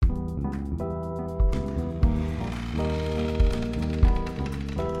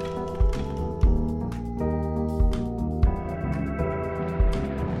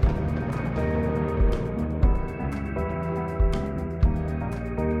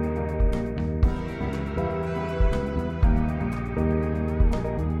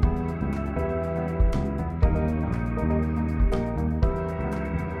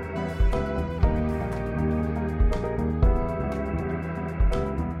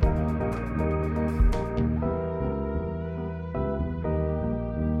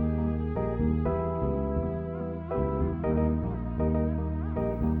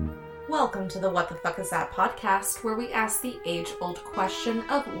to the What the Fuck Is That podcast, where we ask the age-old question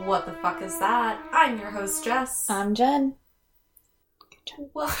of what the fuck is that? I'm your host, Jess. I'm Jen.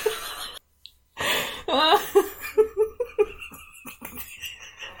 Well,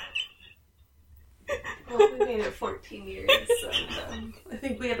 we made it 14 years, and I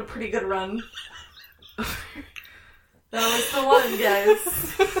think we had a pretty good run. That was the one, guys.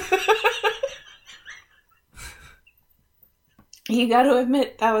 You gotta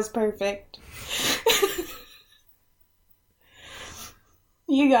admit, that was perfect.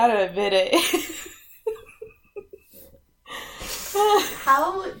 You gotta admit it.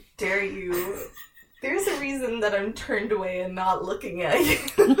 How dare you? There's a reason that I'm turned away and not looking at you.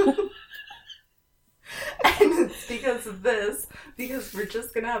 And it's because of this. Because we're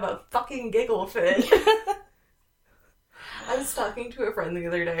just gonna have a fucking giggle fit. I was talking to a friend the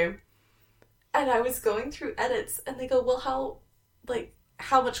other day, and I was going through edits, and they go, well, how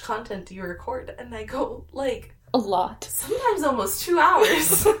much content do you record? And I go, a lot. Sometimes almost 2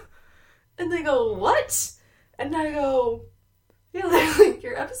 hours. And they go, what? And I go, yeah, they're like,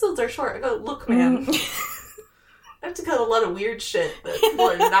 your episodes are short. I go, look, man, I have to cut a lot of weird shit that people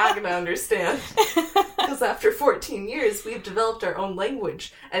are not going to understand. Because after 14 years, we've developed our own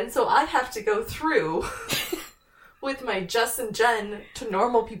language. And so I have to go through with my Jess and Jen to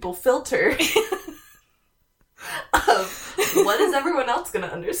normal people filter of what is everyone else going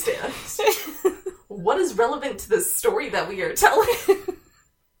to understand? What is relevant to the story that we are telling?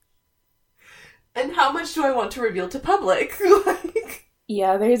 And how much do I want to reveal to public?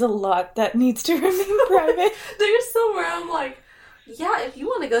 Yeah, there's a lot that needs to remain private. There's somewhere I'm like, yeah, if you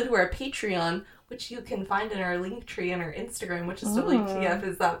want to go to our Patreon, which you can find in our link tree and our Instagram, which is WTF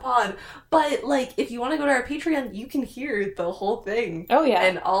is that pod. But, if you want to go to our Patreon, you can hear the whole thing. Oh, yeah.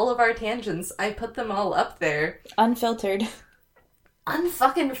 And all of our tangents. I put them all up there. Unfiltered.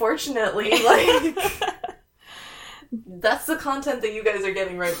 Unfucking fortunately, that's the content that you guys are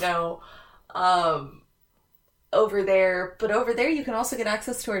getting right now. Over there. But over there, you can also get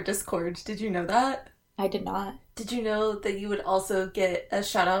access to our Discord. Did you know that? I did not. Did you know that you would also get a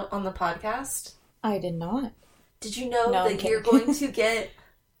shout out on the podcast? I did not. Did you know that you're going to get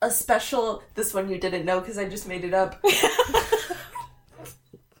a special... This one you didn't know because I just made it up.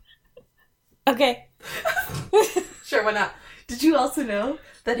 Okay. Sure, why not? Did you also know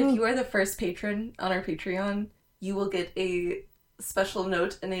that if you are the first patron on our Patreon, you will get a special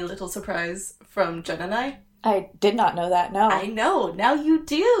note and a little surprise from Jen and I? I did not know that, no. I know, now you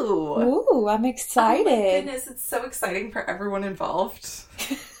do! Ooh, I'm excited. Oh my goodness, it's so exciting for everyone involved.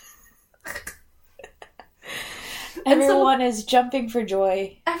 Everyone is jumping for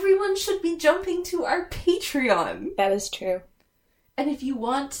joy. Everyone should be jumping to our Patreon. That is true. And if you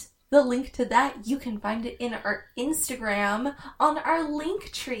want the link to that, you can find it in our Instagram on our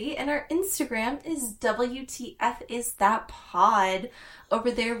link tree. And our Instagram is WTF is that pod. Over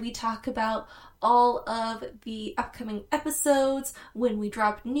there we talk about all of the upcoming episodes, when we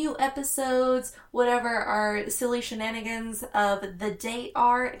drop new episodes, whatever our silly shenanigans of the day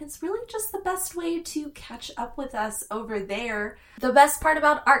are, and it's really just the best way to catch up with us over there. The best part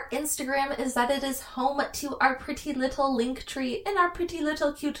about our Instagram is that it is home to our pretty little link tree. In our pretty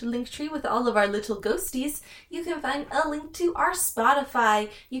little cute link tree with all of our little ghosties, you can find a link to our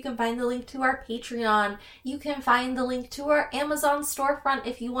Spotify, you can find the link to our Patreon, you can find the link to our Amazon storefront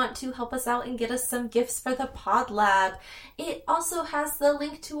if you want to help us out and get us some gifts for the Pod Lab. It also has the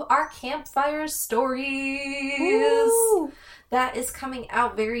link to our campfire stories. Ooh. That is coming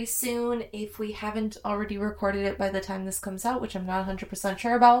out very soon if we haven't already recorded it by the time this comes out, which I'm not 100%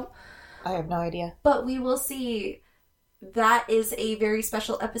 sure about. I have no idea. But we will see. That is a very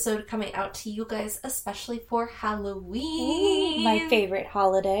special episode coming out to you guys, especially for Halloween. Ooh, my favorite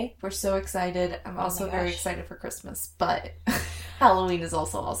holiday. We're so excited. I'm also very excited for Christmas, but Halloween is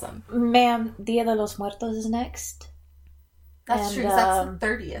also awesome. Ma'am, Dia de los Muertos is next. That's true. That's the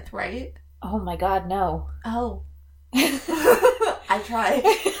 30th, right? Oh my god, no. Oh. I tried.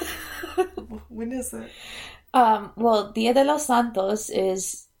 When is it? Well, Dia de los Santos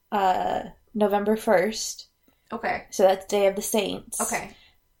is November 1st. Okay. So that's Day of the Saints. Okay.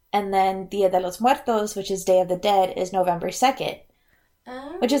 And then Dia de los Muertos, which is Day of the Dead, is November 2nd.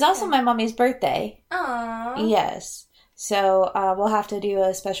 Which is also my mommy's birthday. Aww. Yes. So we'll have to do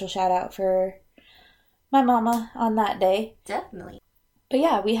a special shout out for my mama on that day. Definitely. But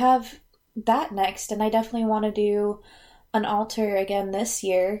yeah, we have that next, and I definitely want to do an altar again this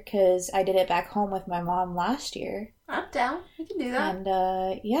year because I did it back home with my mom last year. I'm down. We can do that.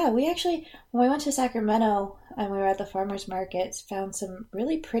 And yeah, we actually, when we went to Sacramento and we were at the farmers markets, found some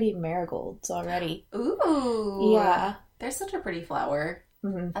really pretty marigolds already. Ooh. Yeah. They're such a pretty flower.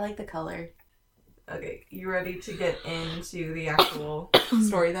 Mm-hmm. I like the color. Okay, you ready to get into the actual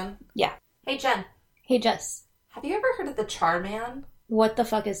story then? Yeah. Hey, Jen. Hey, Jess. Have you ever heard of the Charman? What the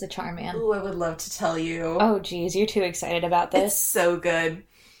fuck is the Charman? Ooh, I would love to tell you. Oh, geez, you're too excited about this. It's so good.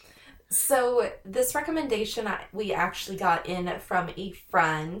 So, this recommendation we actually got in from a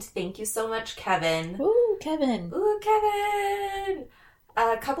friend. Thank you so much, Kevin. Ooh, Kevin. Ooh, Kevin!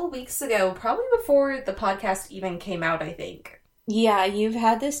 A couple weeks ago, probably before the podcast even came out, I think. Yeah, you've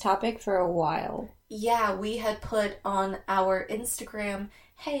had this topic for a while. Yeah, we had put on our Instagram,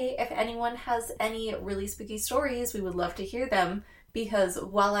 hey, if anyone has any really spooky stories, we would love to hear them. Because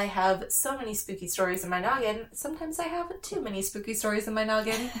while I have so many spooky stories in my noggin, sometimes I have too many spooky stories in my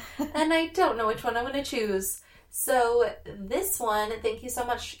noggin, and I don't know which one I'm going to choose. So this one, thank you so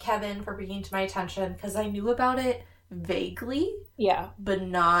much, Kevin, for bringing to my attention, because I knew about it vaguely. Yeah. But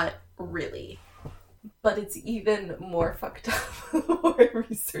not really. But it's even more fucked up the more I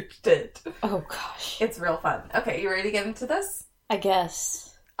researched it. Oh, gosh. It's real fun. Okay, you ready to get into this? I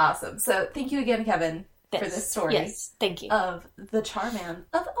guess. Awesome. So thank you again, Kevin, for this story. Yes, thank you. Of the Charman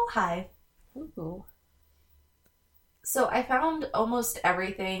of Ojai. Ooh. So I found almost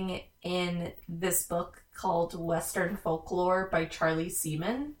everything in this book called Western Folklore by Charlie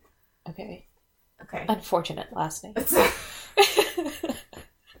Seaman. Okay. Okay. Unfortunate last name.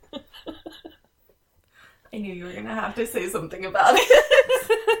 I knew you were going to have to say something about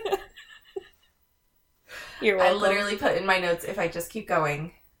it. You're welcome. I literally put in my notes, if I just keep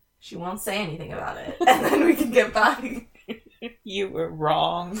going, she won't say anything about it. And then we can get back. You were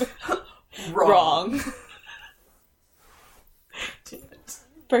wrong. Wrong. Damn it.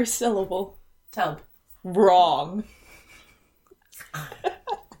 First syllable. Tub. Wrong.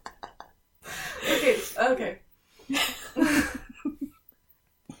 Okay.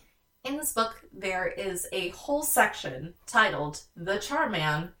 In this book, there is a whole section titled The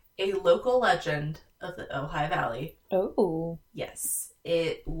Charman, a Local Legend of the Ojai Valley. Oh. Yes,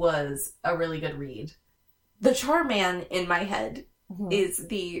 it was a really good read. The Charman, in my head, is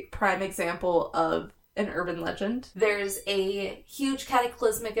the prime example of an urban legend. There's a huge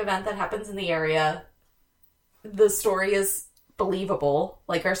cataclysmic event that happens in the area. The story is believable,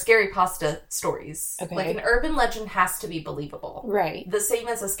 like our scary pasta stories. Okay. Like an urban legend has to be believable. Right. The same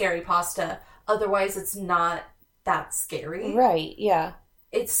as a scary pasta, otherwise it's not that scary. Right, yeah.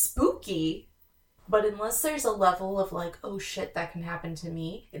 It's spooky, but unless there's a level of like, oh shit, that can happen to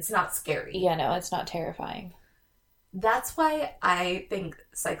me, it's not scary. Yeah, no, it's not terrifying. That's why I think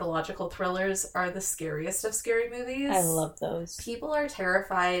psychological thrillers are the scariest of scary movies. I love those. People are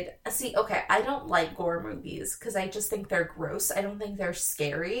terrified. See, okay, I don't like gore movies because I just think they're gross. I don't think they're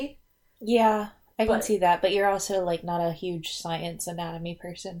scary. Yeah, I can see that, but you're also like not a huge science anatomy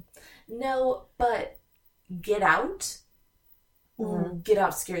person. No, but Get Out? Get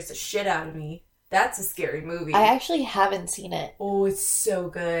Out scares the shit out of me. That's a scary movie. I actually haven't seen it. Oh, it's so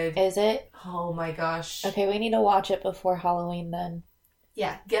good. Is it? Oh my gosh. Okay, we need to watch it before Halloween then.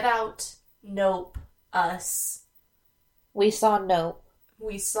 Yeah, Get Out, Nope, Us. We saw Nope.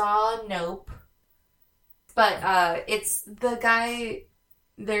 We saw Nope. But it's the guy,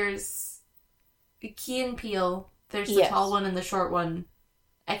 there's Key and Peele. There's the tall one and the short one.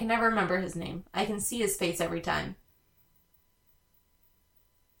 I can never remember his name. I can see his face every time.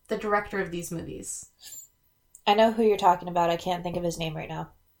 The director of these movies. I know who you're talking about. I can't think of his name right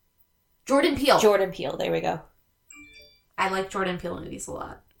now. Jordan Peele. Jordan Peele. There we go. I like Jordan Peele movies a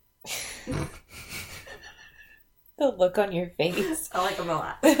lot. The look on your face. I like them a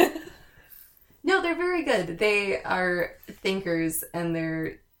lot. No, they're very good. They are thinkers and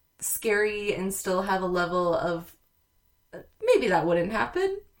they're scary and still have a level of maybe that wouldn't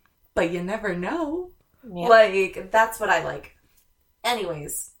happen, but you never know. Yeah. Like, that's what I like.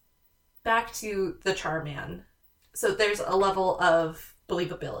 Anyways, back to the Charman. So there's a level of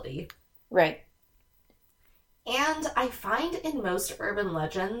believability. Right. And I find in most urban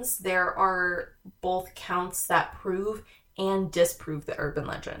legends, there are both counts that prove and disprove the urban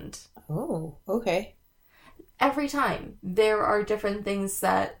legend. Oh, okay. Every time. There are different things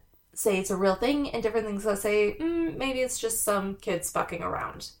that say it's a real thing and different things that say, maybe it's just some kids fucking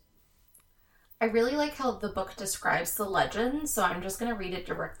around. I really like how the book describes the legend, so I'm just going to read it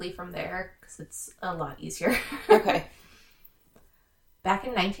directly from there because it's a lot easier. Okay. Back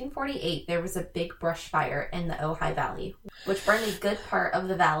in 1948, there was a big brush fire in the Ojai Valley, which burned a good part of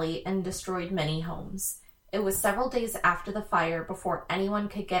the valley and destroyed many homes. It was several days after the fire before anyone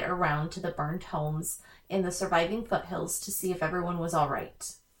could get around to the burned homes in the surviving foothills to see if everyone was all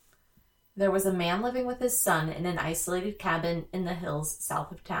right. There was a man living with his son in an isolated cabin in the hills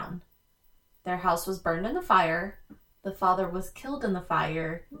south of town. Their house was burned in the fire, The father was killed in the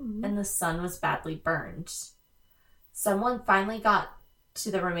fire, Mm-hmm. and the son was badly burned. Someone finally got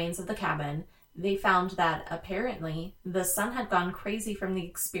to the remains of the cabin. They found that, apparently, the son had gone crazy from the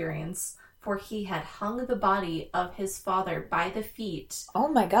experience, for he had hung the body of his father by the feet Oh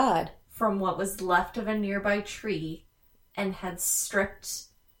my god. from what was left of a nearby tree and had stripped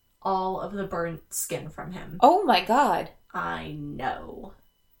all of the burnt skin from him. Oh my god. I know.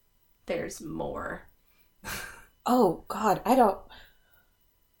 There's more. Oh god,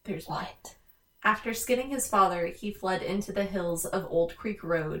 There's more. What? After skinning his father, he fled into the hills of Old Creek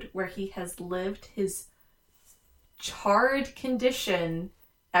Road, where he has lived his charred condition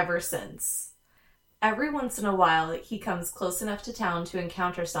ever since. Every once in a while, he comes close enough to town to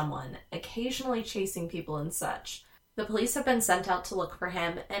encounter someone, occasionally chasing people and such. The police have been sent out to look for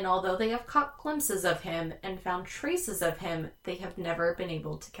him, and although they have caught glimpses of him and found traces of him, they have never been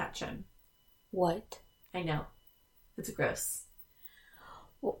able to catch him. What? I know. It's gross.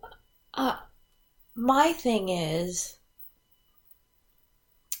 My thing is,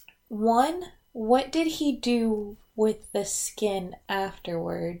 one, what did he do with the skin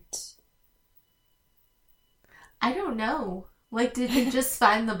afterwards? I don't know. Like, did he just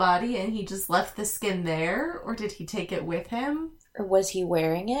find the body and he just left the skin there? Or did he take it with him? Or was he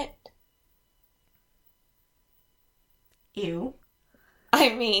wearing it? Ew.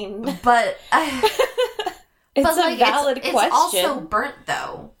 I mean... But... it's but, like, a valid question. It's also burnt,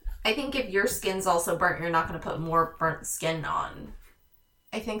 though. I think if your skin's also burnt, you're not going to put more burnt skin on.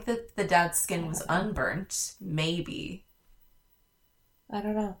 I think that the dad's skin was unburnt. Maybe. I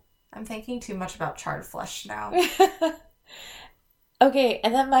don't know. I'm thinking too much about charred flesh now. Okay,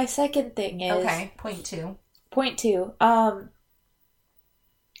 and then my second thing is... Okay, point two. Point two.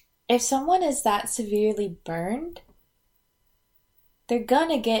 If someone is that severely burned, they're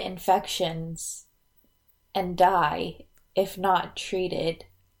gonna get infections and die if not treated.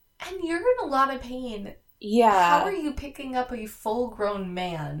 And you're in a lot of pain. Yeah. How are you picking up a full-grown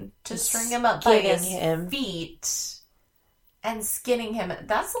man to string him up by his feet and skinning him?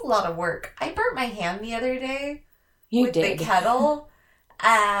 That's a lot of work. I burnt my hand the other day with the kettle,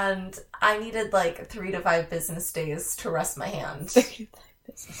 and I needed like 3 to 5 business days to rest my hand. 3 to 5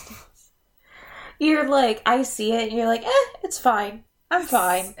 business days. You're like, I see it, and you're like, it's fine. I'm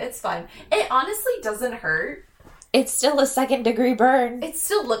fine. It's fine. It honestly doesn't hurt. It's still a 2nd-degree burn. It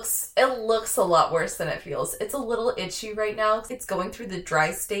looks a lot worse than it feels. It's a little itchy right now. It's going through the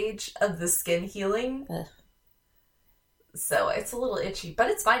dry stage of the skin healing. Ugh. So it's a little itchy, but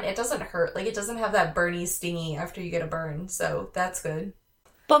it's fine. It doesn't hurt. Like, it doesn't have that burny, stingy after you get a burn. So that's good.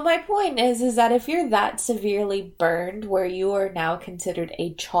 But my point is that if you're that severely burned where you are now considered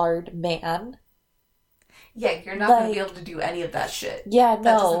a charred man... Yeah, you're not going to be able to do any of that shit. Yeah, no.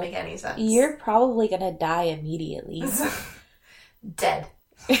 That doesn't make any sense. You're probably going to die immediately. Dead.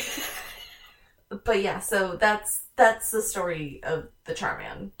 But yeah, so that's the story of the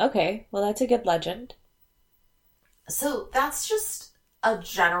Charman. Okay, well that's a good legend. So that's just a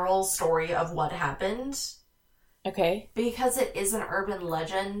general story of what happened. Okay. Because it is an urban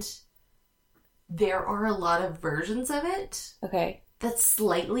legend, there are a lot of versions of it. Okay. That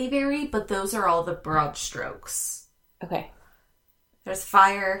slightly vary, but those are all the broad strokes. Okay. There's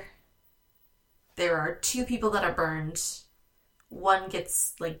fire. There are 2 people that are burned. One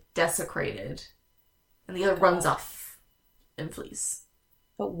gets, like, desecrated. And the other runs off and flees.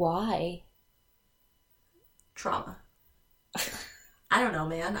 But why? Trauma. I don't know,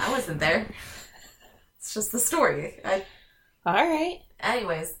 man. I wasn't there. It's just the story. Alright.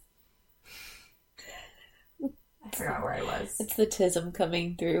 Anyways. I forgot where I was. It's the tism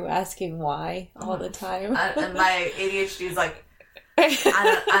coming through, asking why all the time. And my ADHD is like,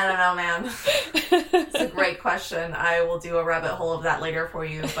 I don't know, man. It's a great question. I will do a rabbit hole of that later for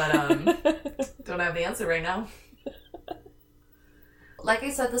you, but don't have the answer right now. Like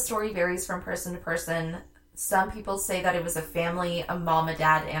I said, the story varies from person to person. Some people say that it was a family, a mom, a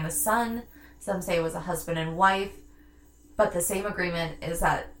dad, and a son. Some say it was a husband and wife. But the same agreement is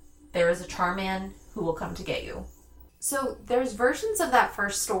that there is a Charman who will come to get you. So there's versions of that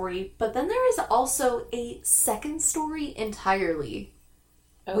first story, but then there is also a second story entirely.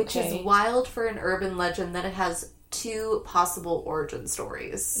 Okay. Which is wild for an urban legend that it has 2 possible origin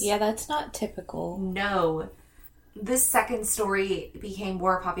stories. Yeah, that's not typical. No. This second story became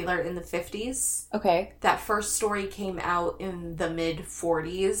more popular in the 50s. Okay. That first story came out in the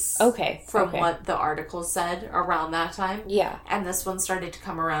mid-40s. Okay. From what the article said around that time. Yeah. And this one started to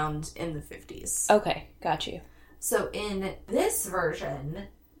come around in the 50s. Okay, got you. So in this version,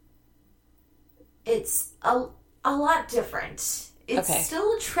 it's a lot different. It's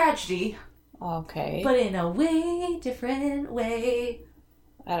still a tragedy. Okay. But in a way different way.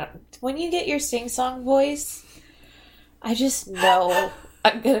 When you get your sing-song voice, I just know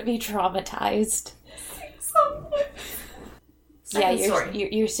I'm gonna be traumatized. Sing-song voice. Yeah,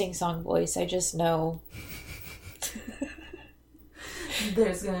 your sing-song voice, I just know.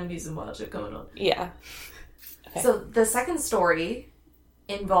 There's gonna be some wild shit going on. Yeah. Okay. So the second story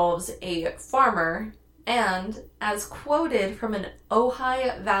involves a farmer, and as quoted from an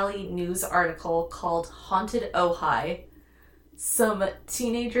Ojai Valley news article called Haunted Ojai, some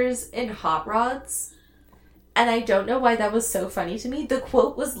teenagers in hot rods. And I don't know why that was so funny to me. The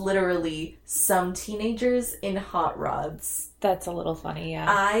quote was literally, some teenagers in hot rods. That's a little funny, yeah.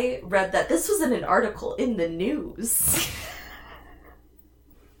 I read that. This was in an article in the news.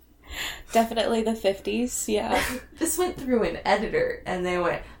 Definitely the 50s, yeah. This went through an editor, and they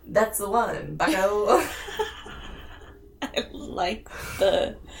went, that's the one, bucko. I like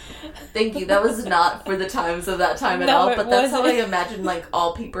the... Thank you. That was not for the times of that time at No, all, it but that's how I wasn't. imagine, like,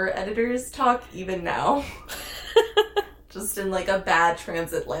 all paper editors talk, even now. Just in, like, a bad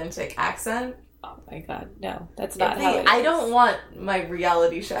transatlantic accent. Oh my god, no. That's not how it is. I don't want my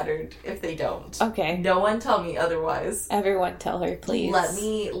reality shattered if they don't. Okay. No one tell me otherwise. Everyone tell her, please. Let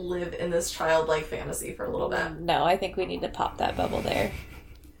me live in this childlike fantasy for a little bit. No, I think we need to pop that bubble there.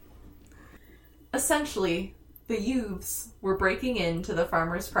 Essentially, the youths were breaking into the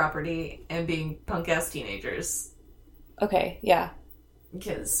farmer's property and being punk-ass teenagers. Okay, yeah.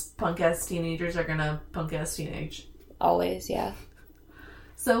 Because punk-ass teenagers are gonna punk-ass teenage. Always, yeah.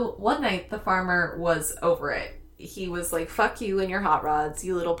 So, one night, the farmer was over it. He was like, fuck you and your hot rods,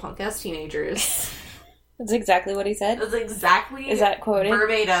 you little punk-ass teenagers. That's exactly what he said? That's exactly... Is that quoted?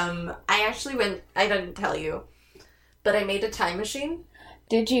 Verbatim. I didn't tell you, but I made a time machine.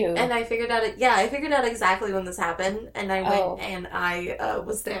 Did you? And I figured out I figured out exactly when this happened, and I went and I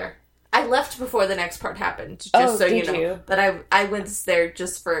was there. I left before the next part happened, just so you know. You? But I went there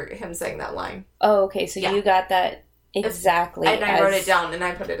just for him saying that line. Oh, okay, so you got that exactly. And I wrote it down, and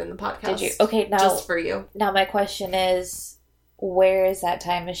I put it in the podcast. Did you? Okay, now... Just for you. Now my question is, where is that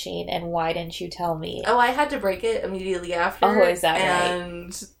time machine, and why didn't you tell me? Oh, I had to break it immediately after. Oh, is that right?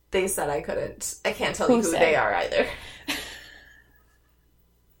 And they said I couldn't. I can't tell you who they are either.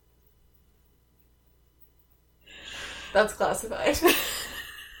 That's classified. I'm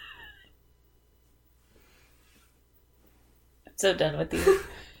so done with you.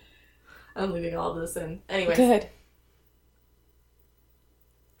 I'm leaving all this in. Anyway. Good.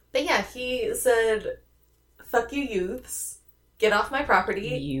 But yeah, he said, fuck you youths. Get off my property.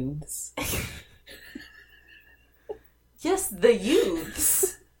 Youths. Yes, the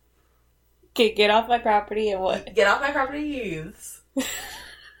youths. Okay, get off my property and what? Get off my property, youths.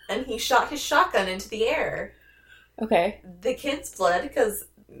 And he shot his shotgun into the air. Okay. The kids fled because,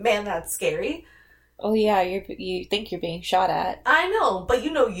 man, that's scary. Oh yeah, you think you're being shot at. I know, but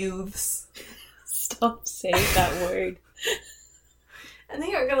you know youths. Stop saying that word. And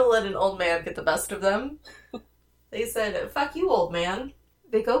they aren't going to let an old man get the best of them. They said, fuck you, old man.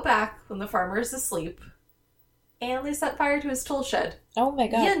 They go back when the farmer is asleep. And they set fire to his tool shed. Oh my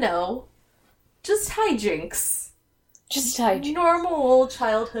god. You know, just hijinks. Just hijinks. Normal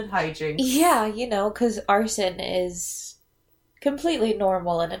childhood hijinks. Yeah, because arson is completely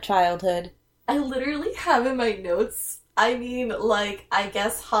normal in a childhood. I literally have in my notes, I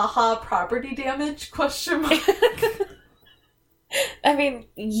guess, haha, property damage, question mark. I mean,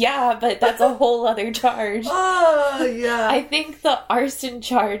 yeah, but that's a whole other charge. Oh, yeah. I think the arson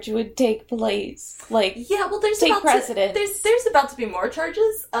charge would take place. Yeah, well, there's take about precedence. There's about to be more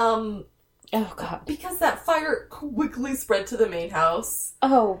charges. Oh, God. Because that fire quickly spread to the main house.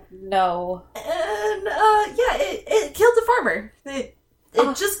 Oh, no. And, yeah, it killed the farmer. It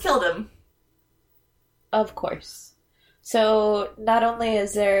just killed him. Of course. So, not only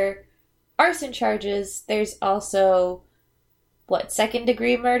is there arson charges, there's also...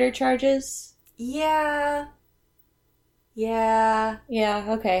 second-degree murder charges? Yeah. Yeah. Yeah,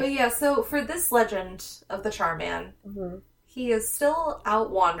 okay. But yeah, so for this legend of the Charman, he is still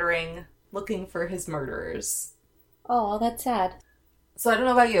out wandering, looking for his murderers. Oh, that's sad. So I don't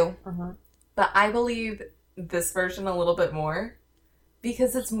know about you, but I believe this version a little bit more,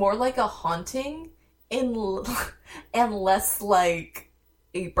 because it's more like a haunting and less like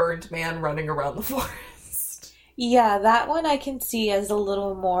a burned man running around the forest. Yeah, that one I can see as a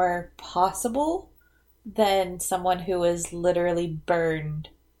little more possible than someone who is literally burned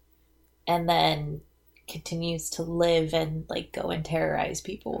and then continues to live and, go and terrorize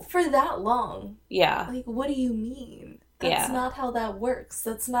people. For that long. Yeah. What do you mean? That's not how that works.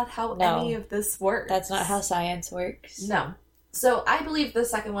 That's not how any of this works. That's not how science works. No. So I believe the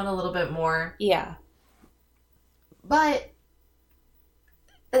second one a little bit more. Yeah. But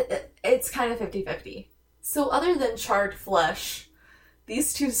it's kind of 50-50. So other than charred flesh,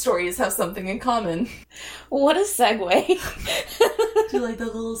 these two stories have something in common. What a segue. Do you like the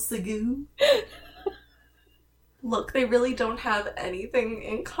little segue? Look, they really don't have anything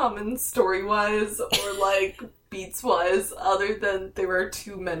in common story-wise or, like, beats-wise other than there are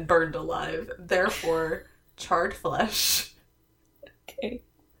two men burned alive. Therefore, charred flesh. Okay.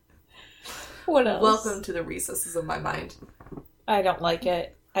 What else? Welcome to the recesses of my mind. I don't like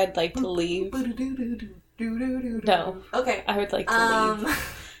it. I'd like to leave. No. Okay. I would like to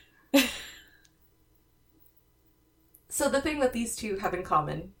leave. So the thing that these two have in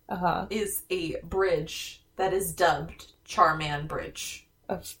common is a bridge that is dubbed Charman Bridge.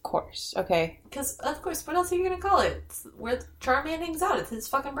 Of course. Okay. Because, of course, what else are you going to call it? It's where Charman hangs out. It's his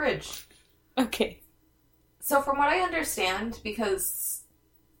fucking bridge. Okay. So from what I understand, because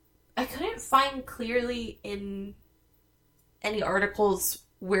I couldn't find clearly in any articles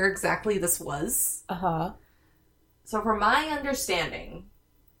where exactly this was. So from my understanding,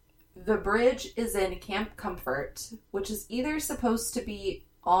 the bridge is in Camp Comfort, which is either supposed to be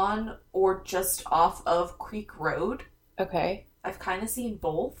on or just off of Creek Road. Okay. I've kind of seen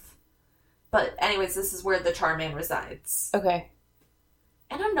both. But anyways, this is where the Charman resides. Okay.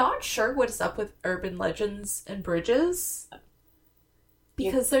 And I'm not sure what's up with urban legends and bridges.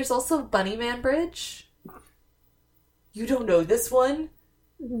 Because there's also Bunnyman Bridge. You don't know this one?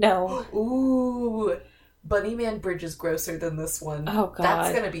 No. Ooh. Bunnyman Bridge is grosser than this one. Oh, God.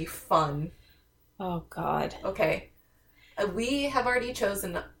 That's gonna be fun. Oh, God. Okay. We have already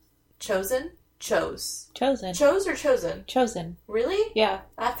chosen... Chosen? Chose. Chosen. Chose or chosen? Chosen. Really? Yeah.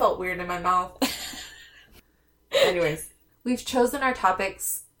 That felt weird in my mouth. Anyways, we've chosen our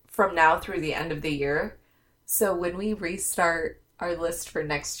topics from now through the end of the year. So when we restart our list for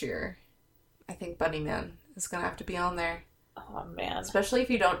next year, I think Bunnyman is going to have to be on there. Oh, man. Especially if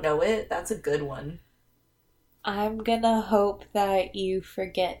you don't know it, that's a good one. I'm gonna hope that you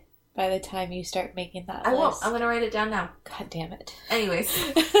forget by the time you start making that list. I won't. I'm going to write it down now. God damn it.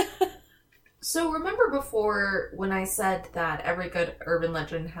 Anyways. So remember before when I said that every good urban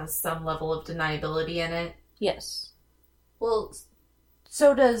legend has some level of deniability in it? Yes. Well,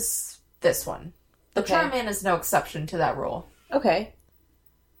 so does this one. The Okay. Charman is no exception to that rule. Okay.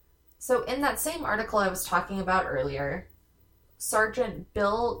 So in that same article I was talking about earlier, Sergeant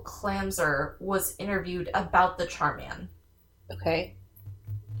Bill Clamser was interviewed about the Charman. Okay.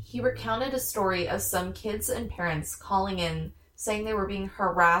 He recounted a story of some kids and parents calling in saying they were being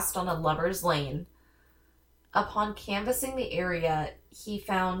harassed on a lover's lane. Upon canvassing the area, he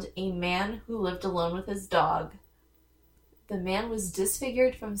found a man who lived alone with his dog. The man was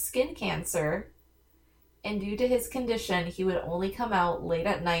disfigured from skin cancer, and due to his condition, he would only come out late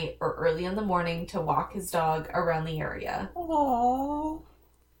at night or early in the morning to walk his dog around the area. Aww.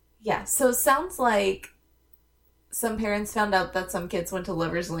 Yeah, so it sounds like some parents found out that some kids went to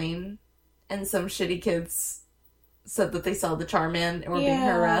Lover's Lane, and some shitty kids said that they saw the Charman and were being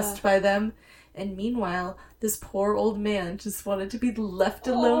harassed by them. And meanwhile, this poor old man just wanted to be left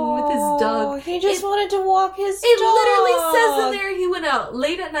alone with his dog. He just wanted to walk his dog. It literally says in there he went out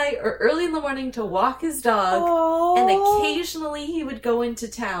late at night or early in the morning to walk his dog. Aww. And occasionally he would go into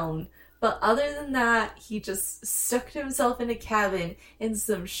town. But other than that, he just stuck himself in a cabin and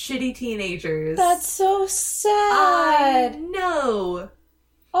some shitty teenagers. That's so sad. I know.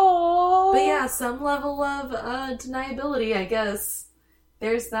 Oh. But yeah, some level of deniability, I guess.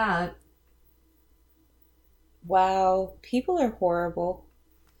 There's that. Wow. People are horrible.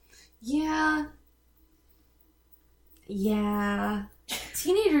 Yeah. Yeah.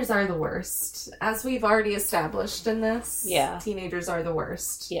 Teenagers are the worst. As we've already established in this, Yeah. Teenagers are the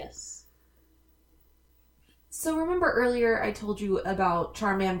worst. Yes. So remember earlier I told you about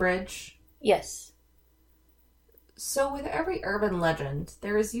Charman Bridge? Yes. So with every urban legend,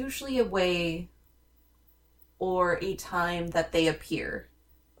 there is usually a way or a time that they appear.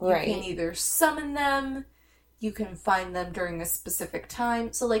 Right. You can either summon them, you can find them during a specific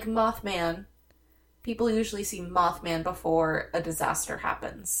time. So like Mothman, people usually see Mothman before a disaster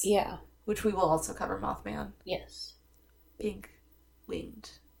happens. Yeah. Which we will also cover Mothman. Yes.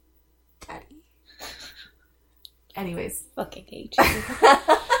 Pink-winged daddy. Anyways. Fucking hate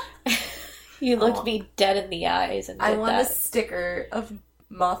you. You looked me dead in the eyes and did I want that. a sticker of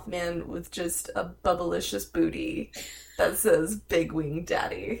Mothman with just a bubblicious booty that says Big Wing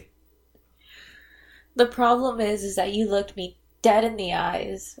Daddy. The problem is that you looked me dead in the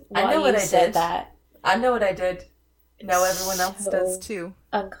eyes while I know what you I said did. that. I know what I did. Now everyone else So does too.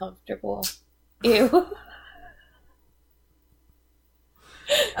 Uncomfortable. Ew.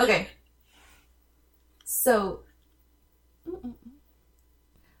 Okay. So,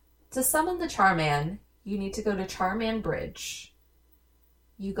 to summon the Charman, you need to go to Charman Bridge.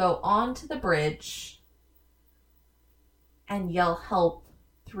 You go onto the bridge and yell help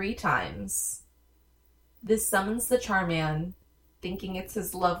 3 times. This summons the Charman, thinking it's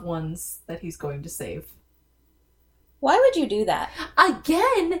his loved ones that he's going to save. Why would you do that?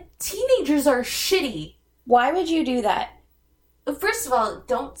 Again, teenagers are shitty. Why would you do that? First of all,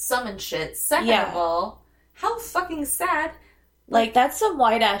 don't summon shit. Second of all, how fucking sad. Like, that's some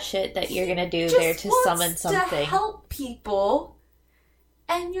white-ass shit that you're gonna do there to summon something. To help people,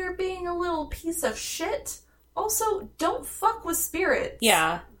 and you're being a little piece of shit. Also, don't fuck with spirits.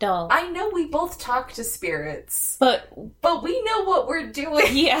 Yeah, don't. I know we both talk to spirits. But we know what we're doing.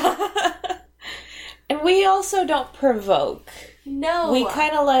 Yeah. And we also don't provoke. No. We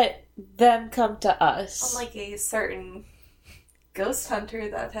kind of let them come to us. Unlike a certain ghost hunter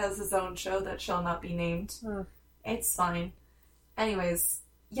that has his own show that shall not be named. It's fine. Anyways,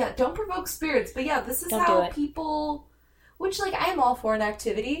 yeah, don't provoke spirits. But yeah, this is how people... Which, like, I'm all for an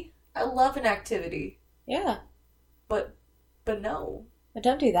activity. I love an activity. Yeah. But no. But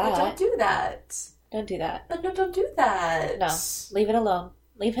don't do that. But don't do that. Don't do that. But no, don't do that. No. Leave it alone.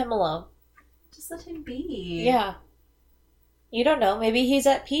 Leave him alone. Just let him be. Yeah. You don't know. Maybe he's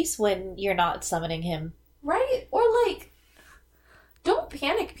at peace when you're not summoning him. Right? Or, like, don't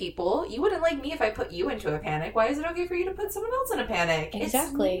panic people. You wouldn't like me if I put you into a panic. Why is it okay for you to put someone else in a panic?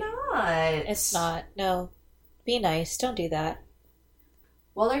 Exactly. It's not. It's not. No. Be nice. Don't do that.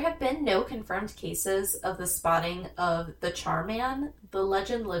 While there have been no confirmed cases of the spotting of the Charman, the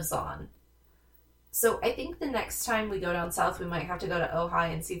legend lives on. So I think the next time we go down south, we might have to go to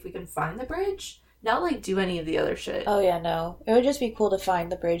Ojai and see if we can find the bridge. Not, like, do any of the other shit. Oh, yeah, no. It would just be cool to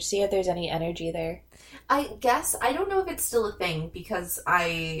find the bridge, see if there's any energy there. I guess, I don't know if it's still a thing, because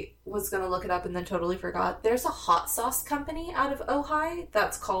I was going to look it up and then totally forgot. There's a hot sauce company out of Ojai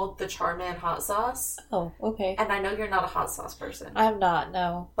that's called the Charman Hot Sauce. Oh, okay. And I know you're not a hot sauce person. I'm not,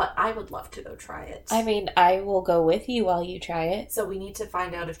 no. But I would love to go try it. I mean, I will go with you while you try it. So we need to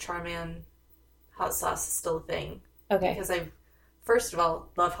find out if Charman hot sauce is still a thing. Okay. Because I, first of all,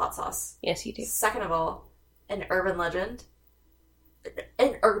 love hot sauce. Yes, you do. Second of all, an urban legend.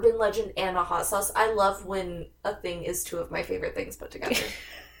 An urban legend and a hot sauce. I love when a thing is 2 of my favorite things put together.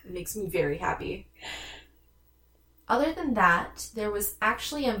 It makes me very happy. Other than that, there was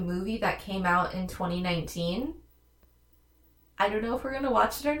actually a movie that came out in 2019. I don't know if we're going to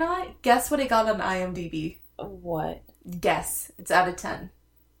watch it or not. Guess what it got on IMDb? What? Guess. It's out of 10.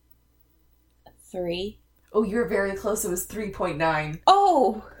 3? Oh, you're very close. It was 3.9.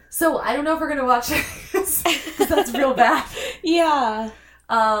 Oh! So, I don't know if we're going to watch it, because that's real bad. Yeah.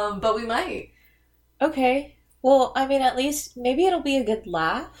 But we might. Okay. Well, I mean, at least, maybe it'll be a good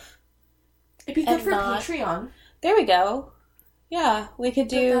laugh. It'd be good for Patreon. There we go. Yeah, we could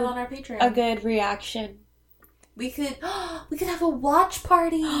do put that on our Patreon. A good reaction. We could have a watch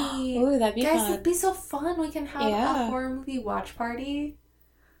party. Ooh, that'd be fun. Guys, it'd be so fun. We can have a horror movie watch party.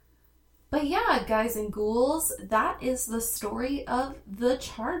 But yeah, guys and ghouls, that is the story of the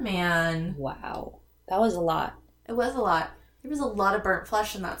Charman. Wow. That was a lot. It was a lot. There was a lot of burnt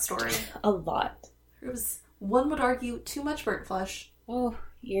flesh in that story. A lot. There was, one would argue, too much burnt flesh. Oh,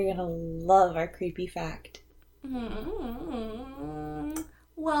 you're gonna love our creepy fact. Mm-hmm.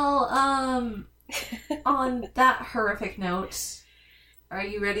 Well, on that horrific note, are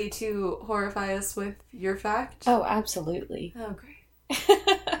you ready to horrify us with your fact? Oh, absolutely. Oh, great.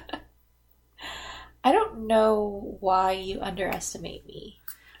 I don't know why you underestimate me.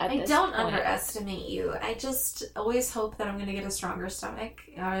 I don't underestimate you. I just always hope that I'm going to get a stronger stomach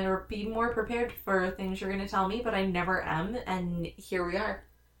or be more prepared for things you're going to tell me, but I never am, and here we are.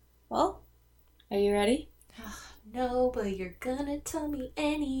 Well, are you ready? No, but you're going to tell me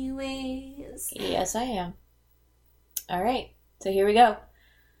anyways. Yes, I am. All right, so here we go.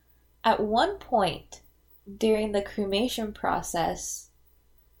 At one point during the cremation process,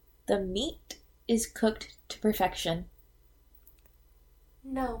 the meat is cooked to perfection.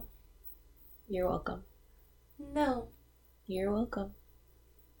 No. You're welcome. No. You're welcome.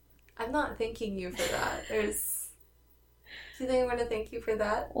 I'm not thanking you for that. Do you think I'm going to thank you for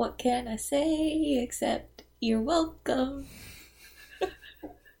that? What can I say except you're welcome?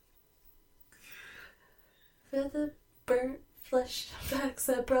 For the burnt flesh facts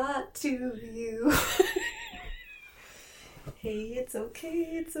I brought to you. Hey, it's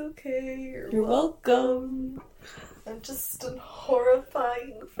okay, You're welcome. I'm just a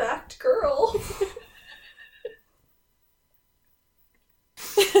horrifying fact girl.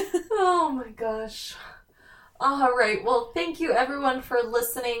 Oh my gosh. All right. Well, thank you everyone for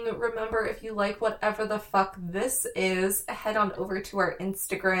listening. Remember, if you like whatever the fuck this is, head on over to our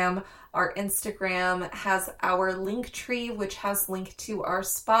Instagram. Our Instagram has our link tree, which has link to our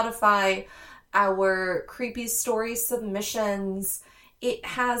Spotify, our creepy story submissions. It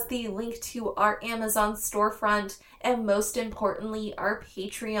has the link to our Amazon storefront, and most importantly, our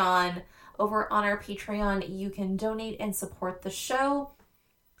Patreon. Over on our Patreon, you can donate and support the show.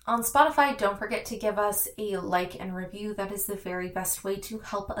 On Spotify, don't forget to give us a like and review. That is the very best way to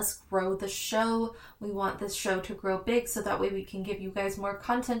help us grow the show. We want this show to grow big so that way we can give you guys more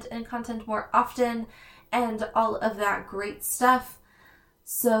content and content more often and all of that great stuff.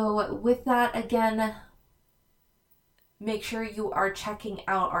 So with that, again, make sure you are checking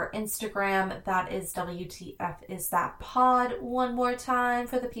out our Instagram. That is WTF is that pod. One more time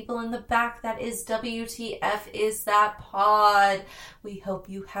for the people in the back. That is WTF is that pod. We hope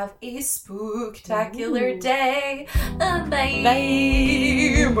you have a spooktacular day. Bye. Bye.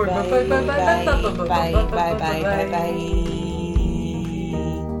 Bye. Bye. Bye. Bye. Bye. Bye. Bye.